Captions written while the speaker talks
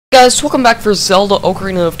Guys, welcome back for Zelda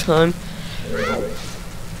Ocarina of Time.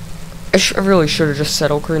 I really should have just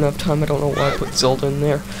said Ocarina of Time. I don't know why I put Zelda in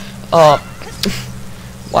there.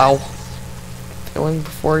 Wow. Failing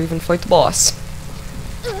before I even fight the boss.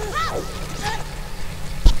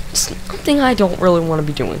 Something I don't really want to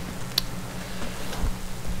be doing.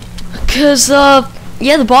 Because,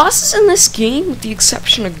 yeah, the bosses in this game, with the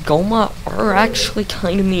exception of Gohma, are actually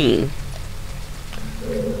kind of mean.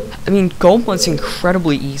 I mean, Gohma's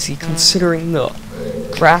incredibly easy, considering the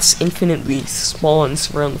grass infinitely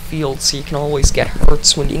spawns around the field, so you can always get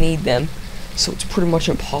hurts when you need them. So it's pretty much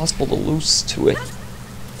impossible to lose to it.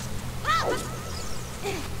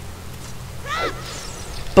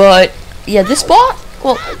 But, yeah, this boss,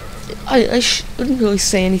 well, I shouldn't really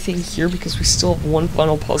say anything here because we still have one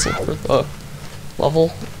final puzzle for the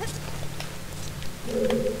level.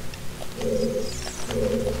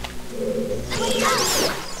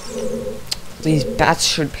 These bats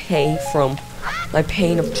should pay from my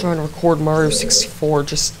pain of trying to record Mario 64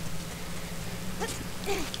 just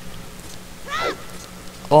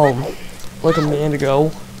like a minute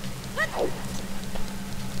ago.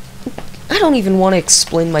 I don't even want to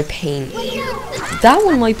explain my pain. That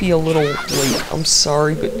one might be a little late, I'm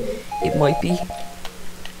sorry, but it might be.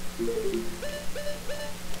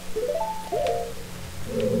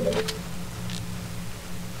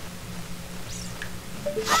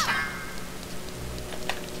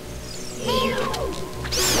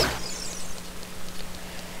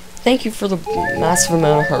 Thank you for the massive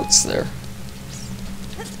amount of hearts there.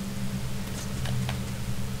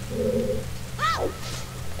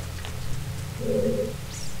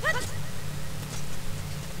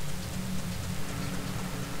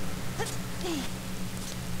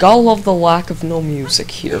 Gotta love the lack of no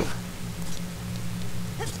music here.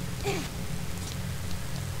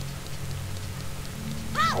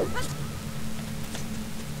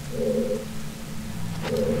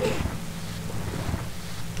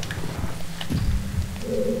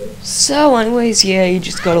 So anyways, yeah, you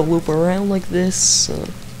just gotta loop around like this.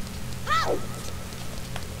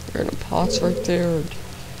 Random pots right there. And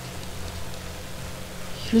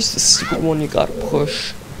here's the stupid one you gotta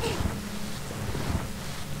push.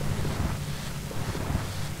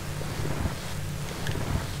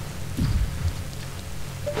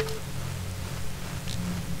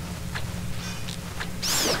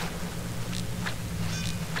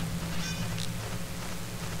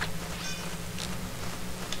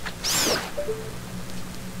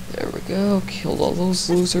 There we go, killed all those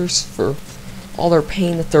losers for all their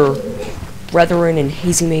pain that their brethren in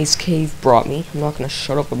Hazy Maze Cave brought me. I'm not gonna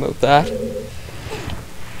shut up about that.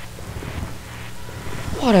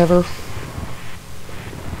 Whatever.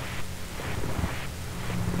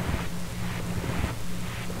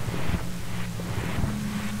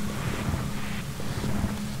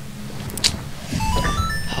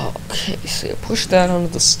 Okay, so you push that onto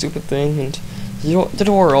the stupid thing and the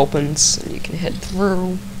door opens and you can head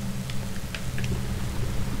through.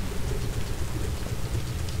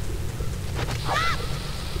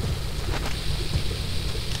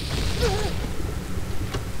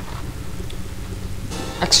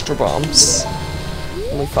 Extra bombs.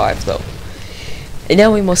 Only 5 though. And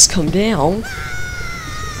now we must come down.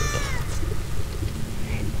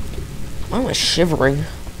 Why am I shivering?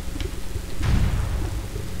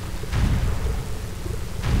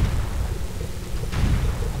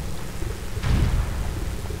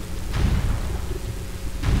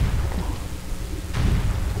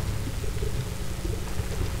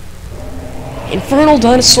 Infernal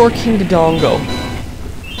Dinosaur King Dodongo.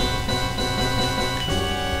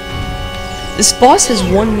 This boss has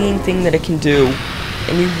one mean thing that it can do,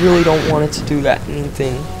 and you really don't want it to do that mean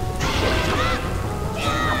thing.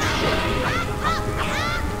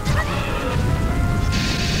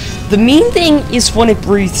 The mean thing is when it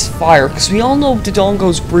breathes fire, because we all know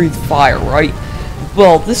Dodongos breathe fire, right?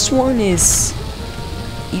 Well, this one is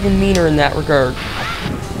even meaner in that regard.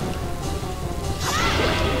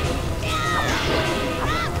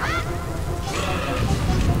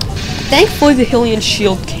 Thankfully, the Hylian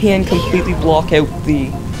shield can completely block out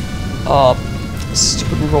the,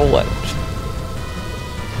 stupid rollout.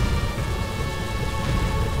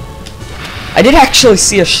 I did actually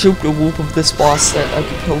see a shoot-a-whoop of this boss that I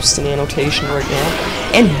could post an annotation right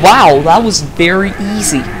now. And wow, that was very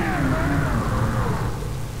easy.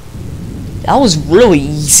 That was really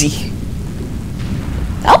easy.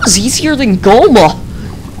 That was easier than Gohma.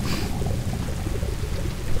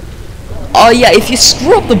 Yeah, if you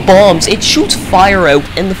screw up the bombs, it shoots fire out,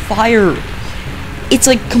 and the fire, it's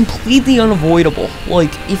like completely unavoidable.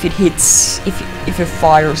 Like, if it hits, if it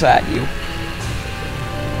fires at you.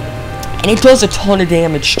 And it does a ton of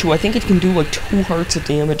damage too. I think it can do like 2 hearts of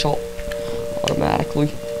damage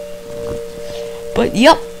automatically. But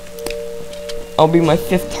yep. I'll be my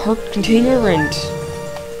 5th heart container and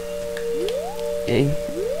yay.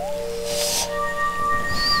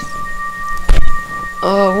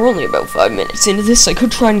 We're only about 5 minutes into this. I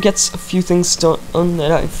could try and get a few things done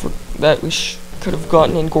that we could have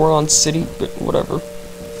gotten in Goron City, but whatever.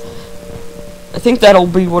 I think that'll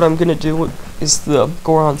be what I'm gonna do, is the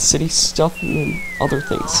Goron City stuff and then other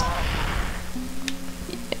things.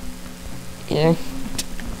 Yeah.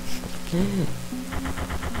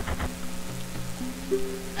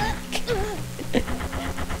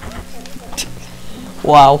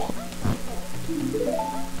 Wow.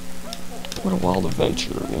 What a wild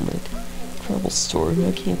adventure it will make. Travel story,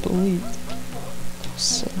 I can't believe.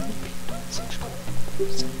 So many people, such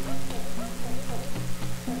good.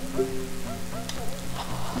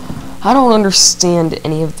 I don't understand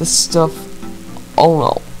any of this stuff. Oh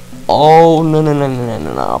no. Oh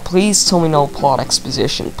no. Please tell me no plot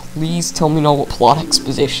exposition. Please tell me no plot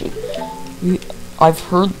exposition. I've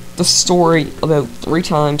heard the story about 3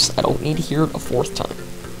 times. I don't need to hear it a 4th time.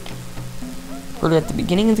 Heard it at the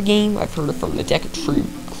beginning of the game. I've heard it from the Deca Tree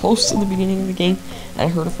close to the beginning of the game. And I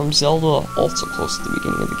heard it from Zelda also close to the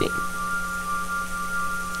beginning of the game.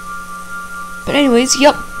 But anyways,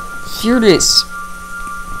 yep. Here it is.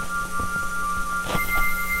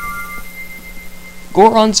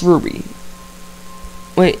 Goron's Ruby.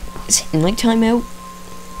 Wait, is it nighttime out?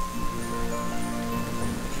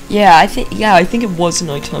 Yeah, I think it was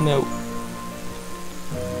nighttime out.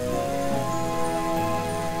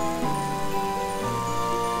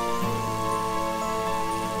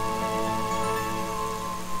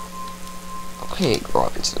 Okay,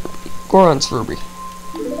 Goron's Ruby.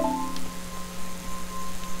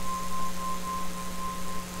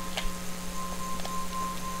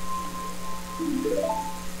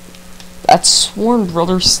 That Sworn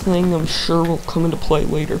Brothers thing, I'm sure, will come into play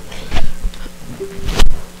later.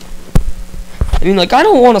 I mean, like, I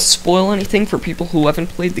don't want to spoil anything for people who haven't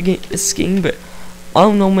played this game, but I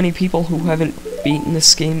don't know many people who haven't beaten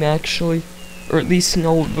this game, actually. Or at least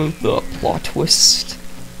know about the plot twist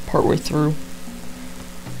partway through.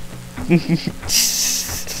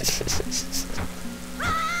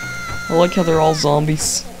 I like how they're all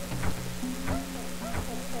zombies.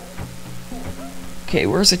 Okay,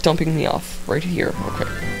 where is it dumping me off? Right here, okay.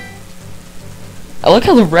 I like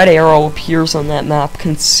how the red arrow appears on that map,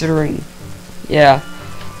 considering... Yeah.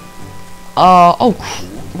 Oh,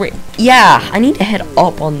 wait. Yeah, I need to head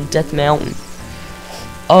up on Death Mountain.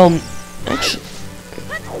 Actually...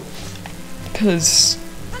 Because...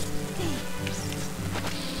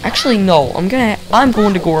 Actually, no. I'm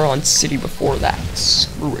going to Goron City before that.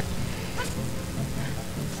 Screw it.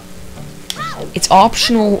 It's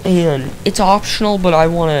optional, but I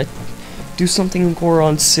want to do something in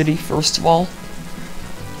Goron City first of all.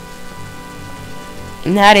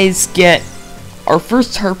 And that is get our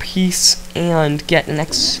first heart piece and get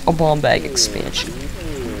a bomb bag expansion.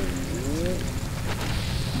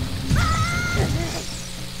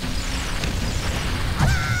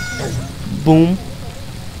 Boom.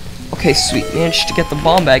 Okay, sweet. Managed to get the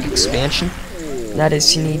bomb bag expansion. That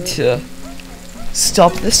is, you need to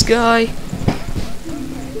stop this guy.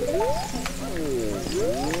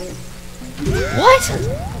 What?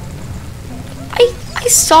 I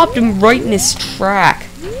stopped him right in his track.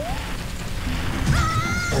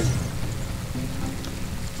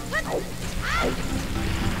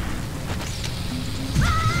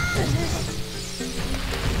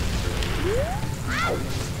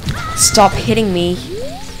 Stop hitting me.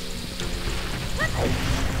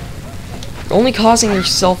 You're only causing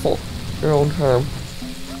yourself your own harm.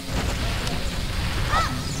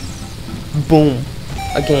 Boom.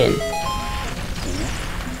 Again.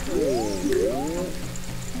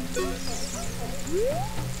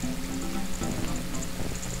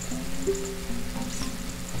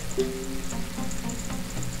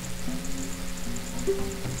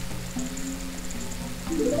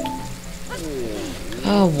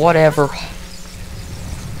 Oh, whatever.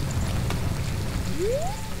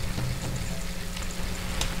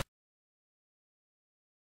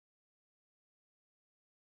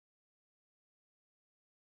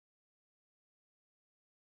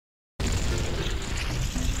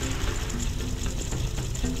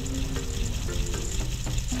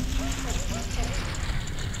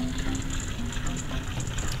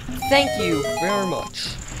 Thank you very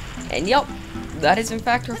much. And yep, that is in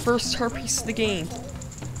fact our first heart piece of the game.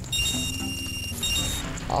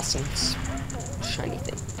 Awesome. Shiny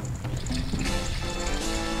thing.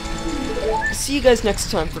 See you guys next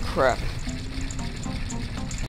time for crap.